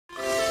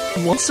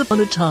Once upon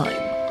a time,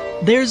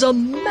 there's a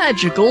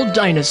magical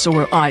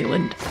dinosaur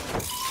island.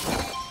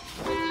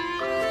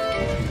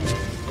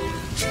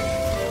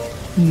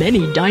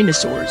 Many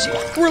dinosaurs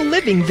were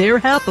living there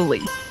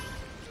happily.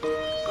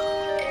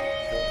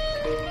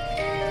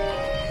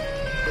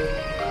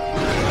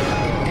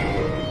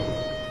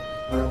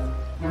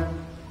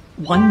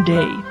 One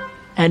day,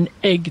 an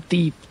egg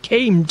thief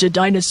came to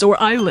Dinosaur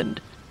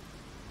Island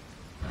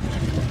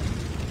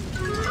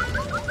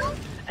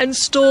and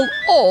stole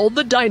all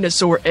the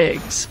dinosaur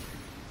eggs.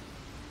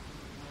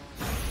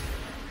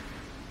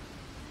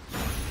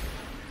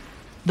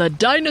 The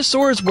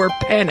dinosaurs were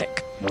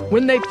panicked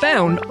when they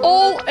found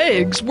all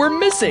eggs were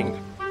missing.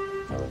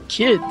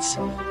 Kids,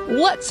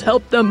 let's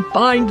help them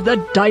find the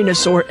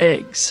dinosaur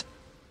eggs.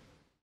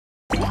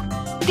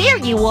 There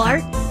you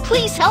are.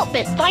 Please help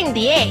me find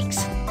the eggs.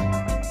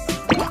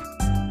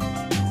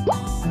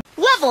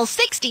 Level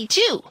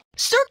 62,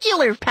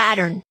 circular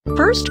pattern.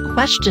 First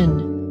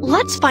question.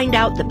 Let's find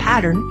out the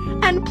pattern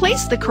and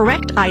place the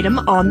correct item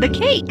on the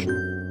cake.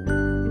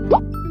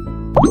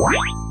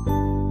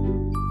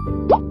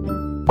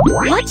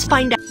 Let's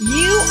find out.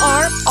 You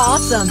are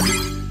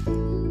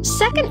awesome.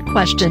 Second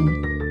question.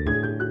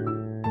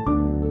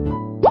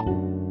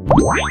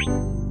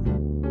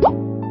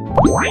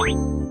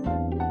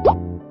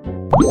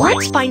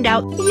 Let's find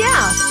out.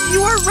 Yeah,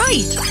 you are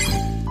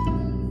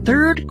right.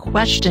 Third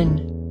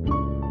question.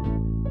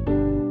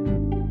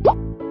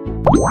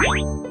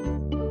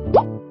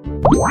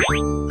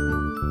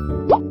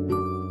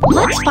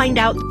 Let's find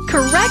out.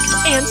 Correct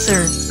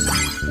answer.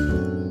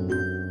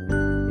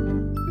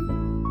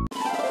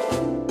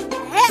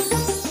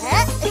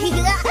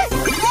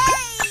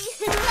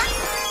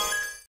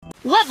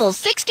 Level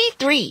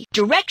 63,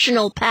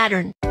 directional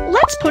pattern.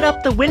 Let's put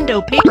up the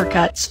window paper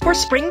cuts for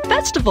Spring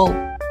Festival.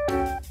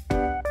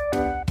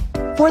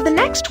 For the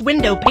next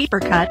window paper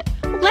cut,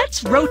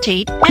 let's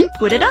rotate and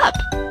put it up.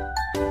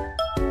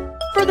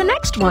 For the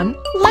next one,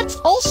 let's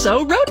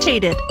also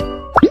rotate it.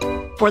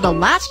 For the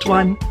last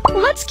one,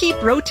 let's keep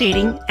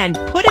rotating and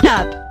put it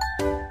up.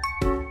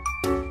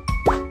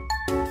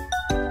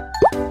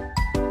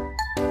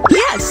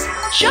 Yes,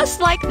 just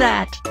like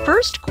that.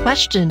 First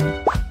question.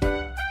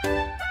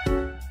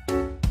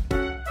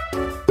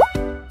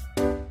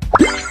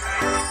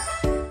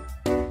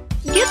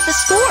 Get the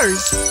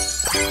scores.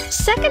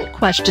 Second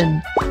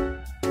question.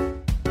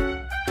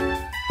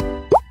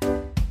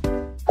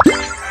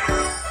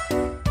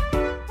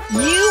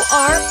 You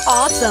are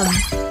awesome.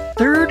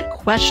 Third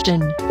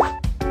question.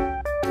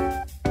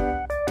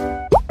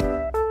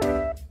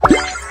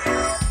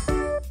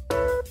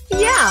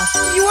 Yeah,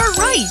 you are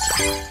right.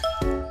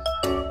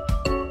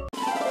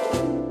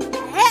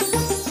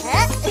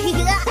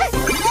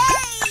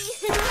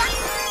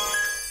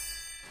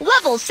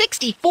 Level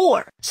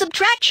 64,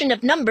 subtraction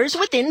of numbers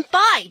within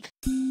 5.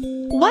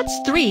 What's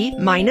 3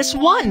 minus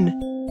 1?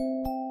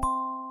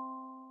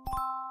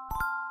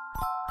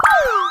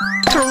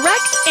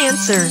 Correct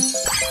answer.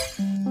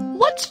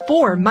 What's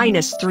 4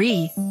 minus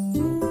 3?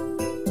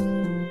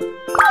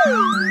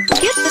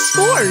 Get the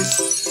scores.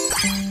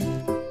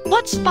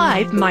 What's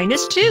 5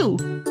 minus 2?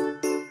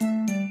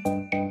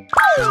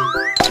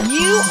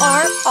 You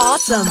are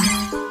awesome.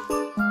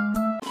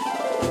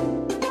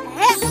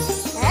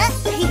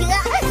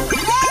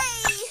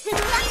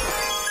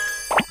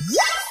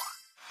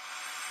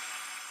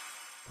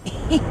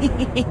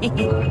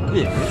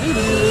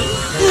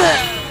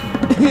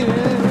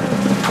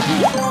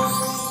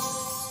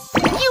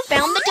 You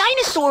found the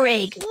dinosaur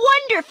egg.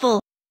 Wonderful.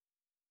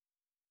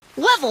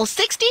 Level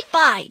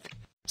 65.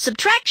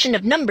 Subtraction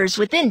of numbers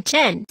within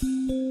 10.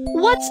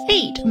 What's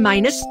 8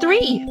 minus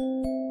 3?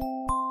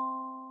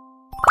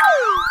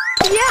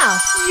 Yeah,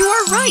 you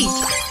are right.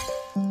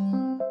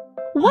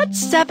 What's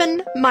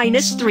 7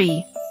 minus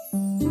 3?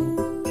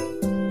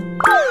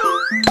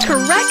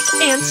 Correct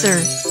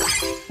answer.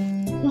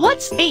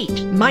 What's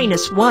 8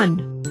 minus 1?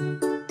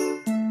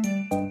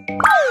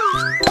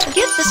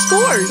 Get the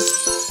scores.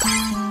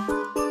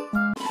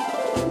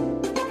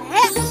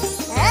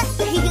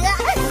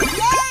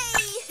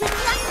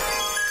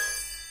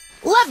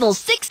 Level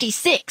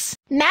 66.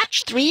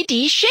 Match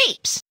 3D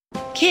shapes.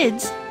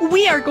 Kids,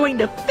 we are going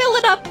to fill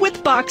it up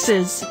with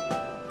boxes.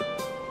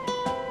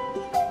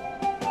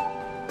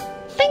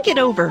 Think it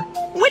over.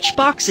 Which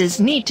boxes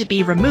need to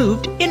be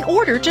removed in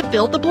order to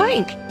fill the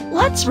blank?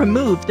 Let's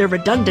remove the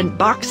redundant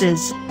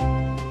boxes.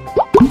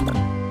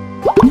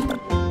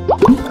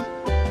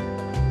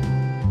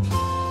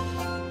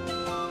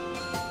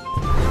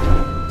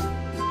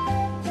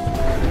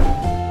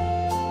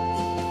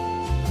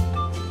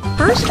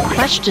 First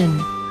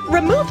question.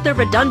 Remove the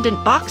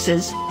redundant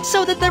boxes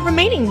so that the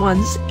remaining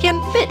ones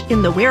can fit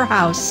in the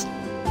warehouse.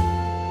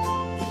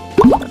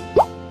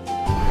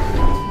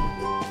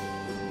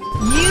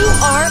 You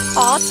are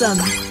awesome.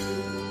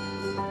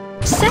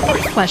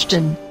 Second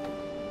question.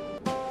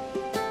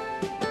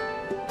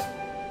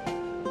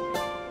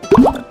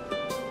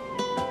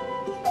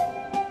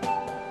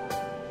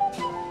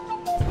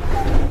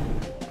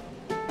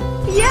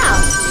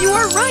 Yeah, you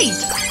are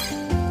right.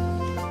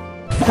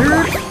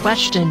 Third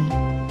question.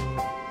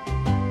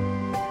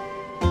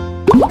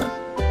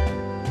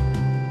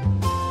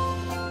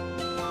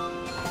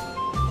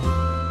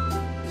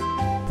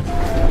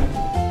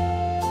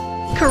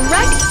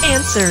 Correct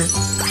answer.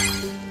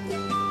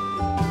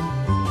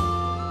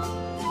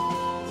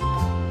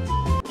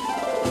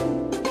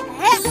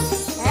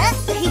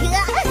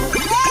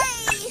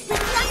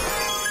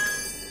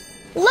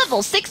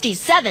 Level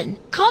 67,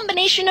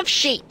 combination of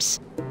shapes.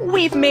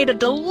 We've made a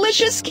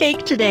delicious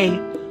cake today.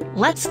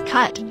 Let's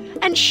cut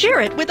and share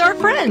it with our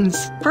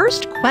friends.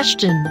 First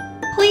question.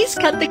 Please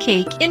cut the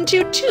cake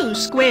into 2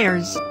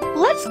 squares.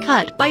 Let's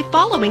cut by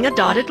following a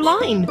dotted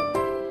line.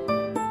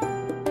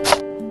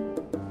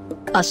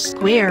 A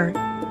square.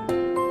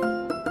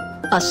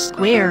 A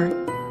square.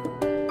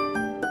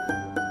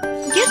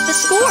 Get the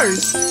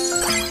scores.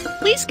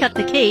 Please cut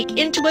the cake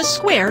into a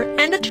square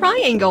and a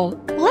triangle.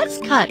 Let's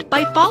cut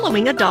by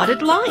following a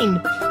dotted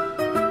line.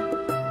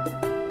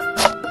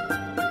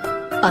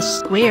 A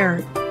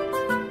square.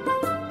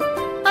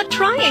 A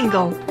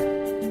triangle.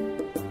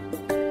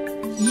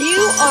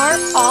 You are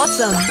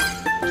awesome!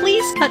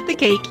 Please cut the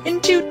cake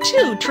into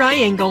 2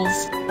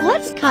 triangles.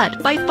 Let's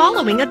cut by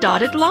following a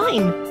dotted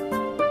line.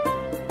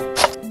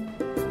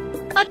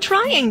 A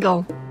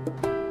triangle.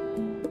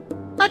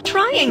 A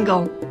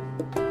triangle.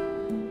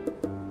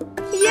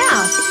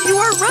 Yeah, you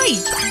are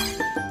right.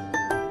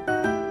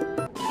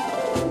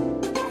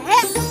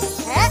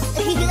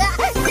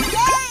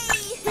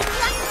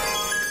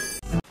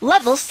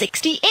 Level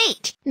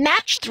 68.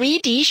 Match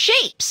 3D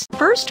shapes.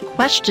 First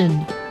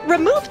question.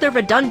 Remove the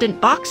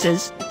redundant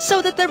boxes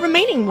so that the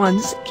remaining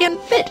ones can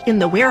fit in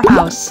the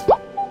warehouse.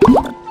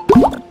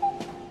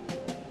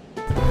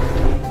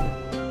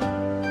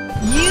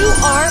 You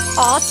are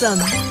awesome!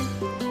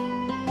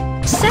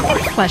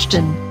 Second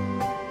question.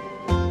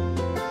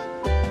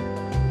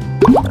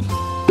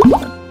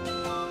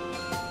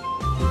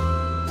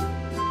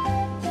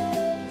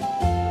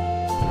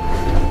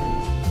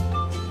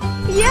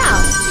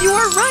 Yeah, you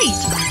are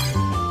right!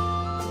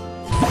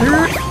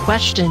 Third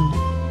question.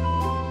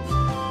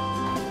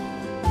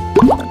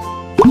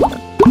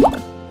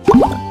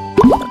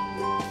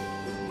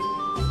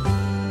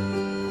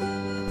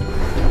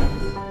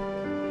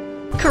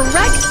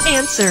 Correct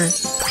answer.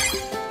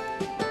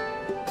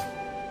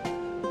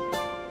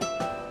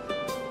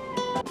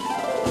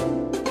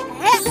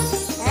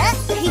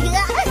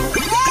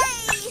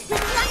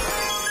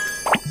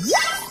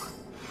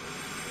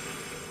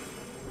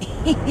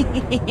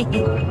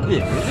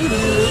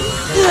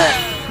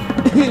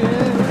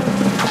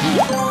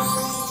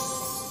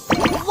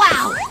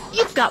 Wow!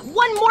 You've got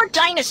one more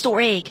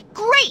dinosaur egg!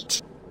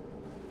 Great!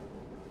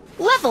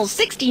 Level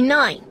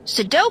 69,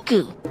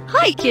 Sudoku.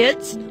 Hi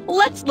kids!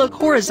 Let's look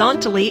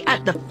horizontally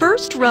at the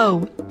first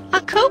row.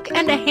 A Coke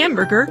and a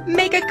hamburger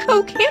make a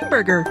Coke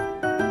hamburger.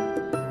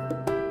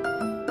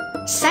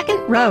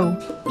 Second row,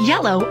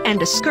 yellow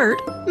and a skirt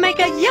make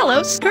a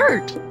yellow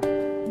skirt.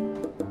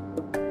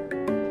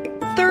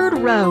 Third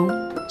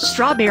row,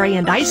 strawberry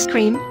and ice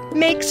cream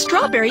make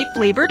strawberry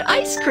flavored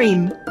ice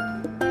cream.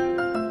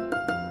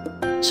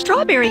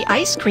 Strawberry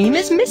ice cream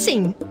is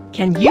missing.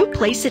 Can you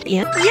place it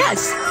in?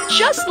 Yes,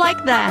 just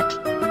like that.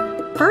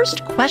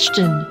 First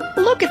question.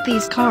 Look at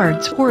these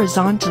cards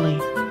horizontally.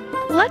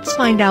 Let's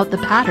find out the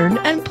pattern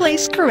and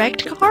place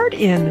correct card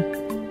in.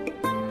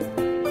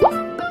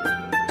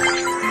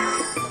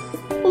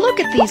 Look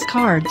at these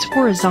cards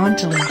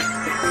horizontally.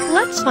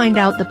 Let's find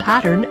out the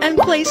pattern and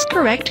place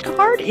correct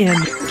card in.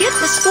 Get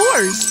the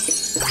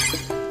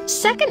scores.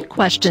 Second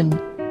question.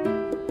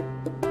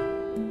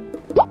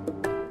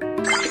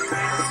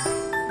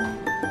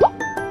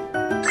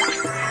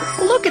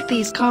 Look at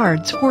these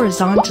cards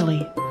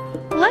horizontally.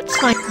 Let's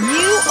find...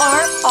 You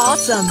are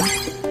awesome!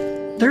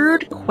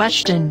 Third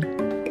question.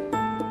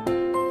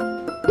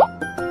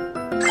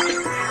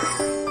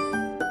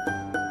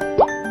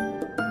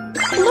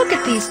 Look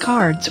at these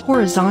cards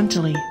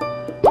horizontally.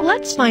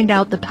 Let's find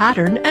out the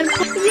pattern and...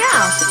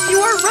 Yeah, you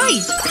are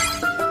right!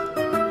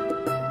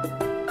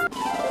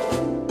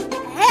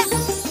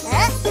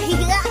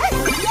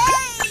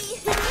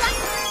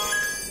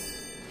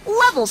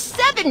 Level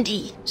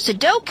 70,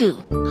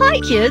 Sudoku. Hi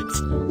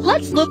kids!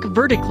 Let's look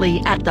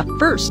vertically at the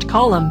first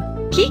column.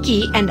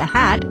 Kiki and a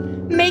hat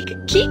make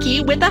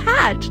Kiki with a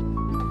hat.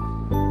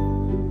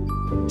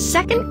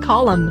 Second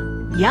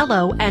column,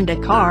 yellow and a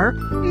car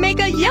make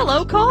a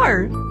yellow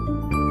car.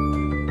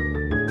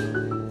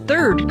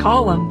 Third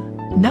column,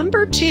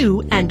 number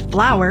 2 and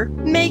flower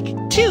make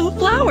 2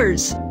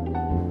 flowers.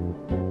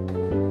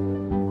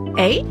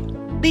 Eh?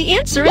 The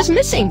answer is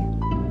missing.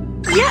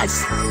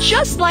 Yes,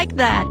 just like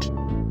that.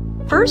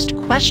 First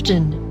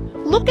question.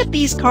 Look at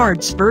these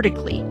cards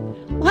vertically.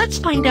 Let's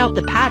find out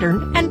the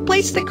pattern and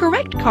place the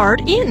correct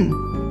card in.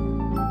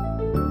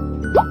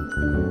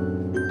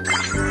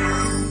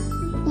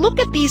 Look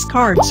at these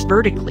cards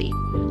vertically.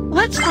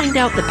 Let's find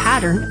out the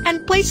pattern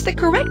and place the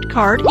correct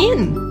card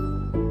in.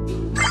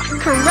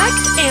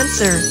 Correct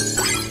answer.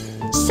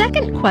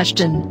 Second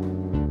question.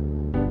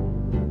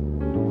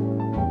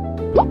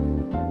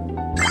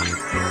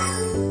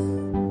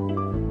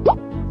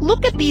 Look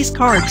Look at these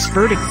cards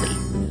vertically.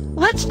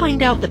 Let's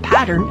find out the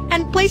pattern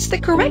and place the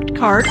correct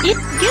card in.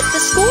 Get the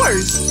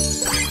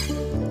scores.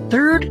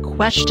 Third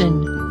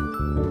question.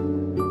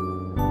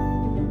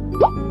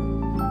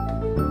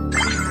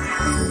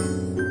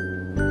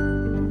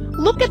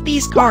 Look at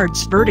these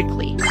cards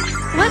vertically.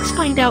 Let's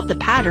find out the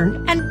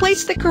pattern and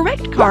place the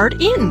correct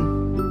card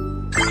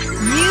in.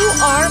 You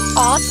are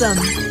awesome!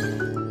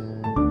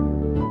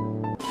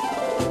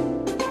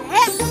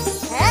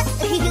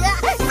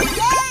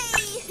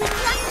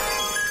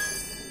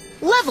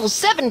 Level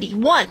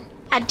 71.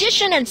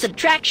 Addition and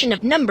subtraction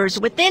of numbers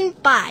within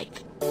 5.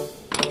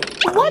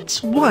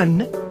 What's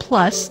 1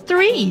 plus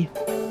 3?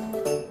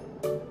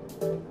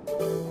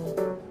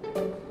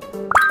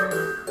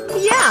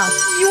 Yeah,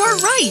 you are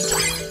right.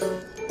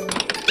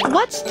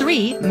 What's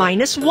 3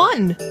 minus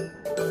 1?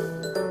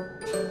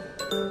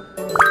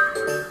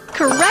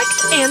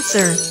 Correct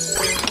answer.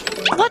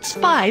 What's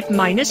 5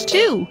 minus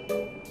 2?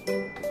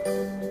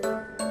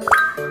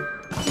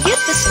 Get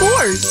the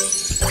scores.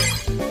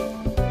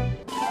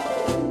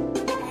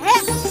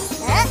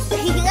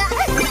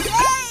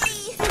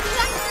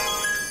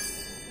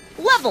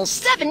 Level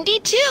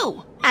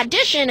 72.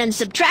 Addition and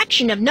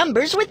subtraction of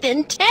numbers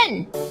within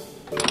 10.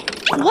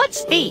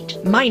 What's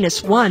 8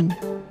 minus 1?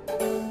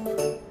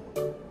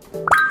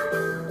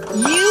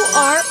 You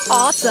are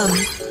awesome!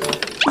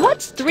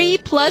 What's 3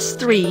 plus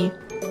 3?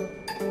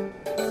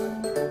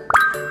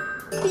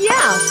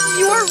 Yeah,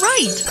 you are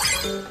right!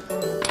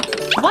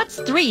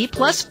 What's 3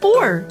 plus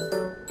 4?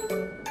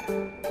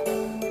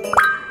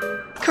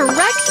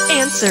 Correct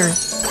answer!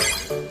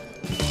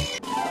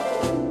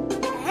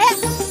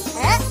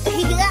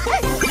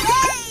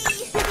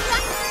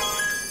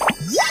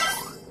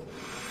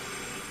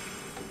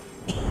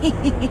 You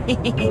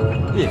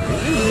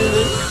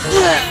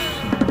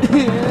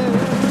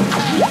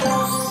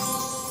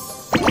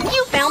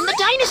found the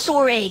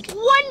dinosaur egg!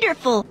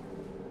 Wonderful!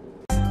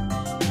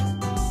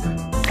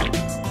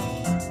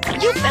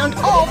 You found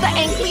all the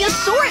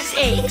Ankylosaurus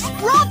eggs!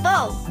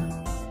 Bravo!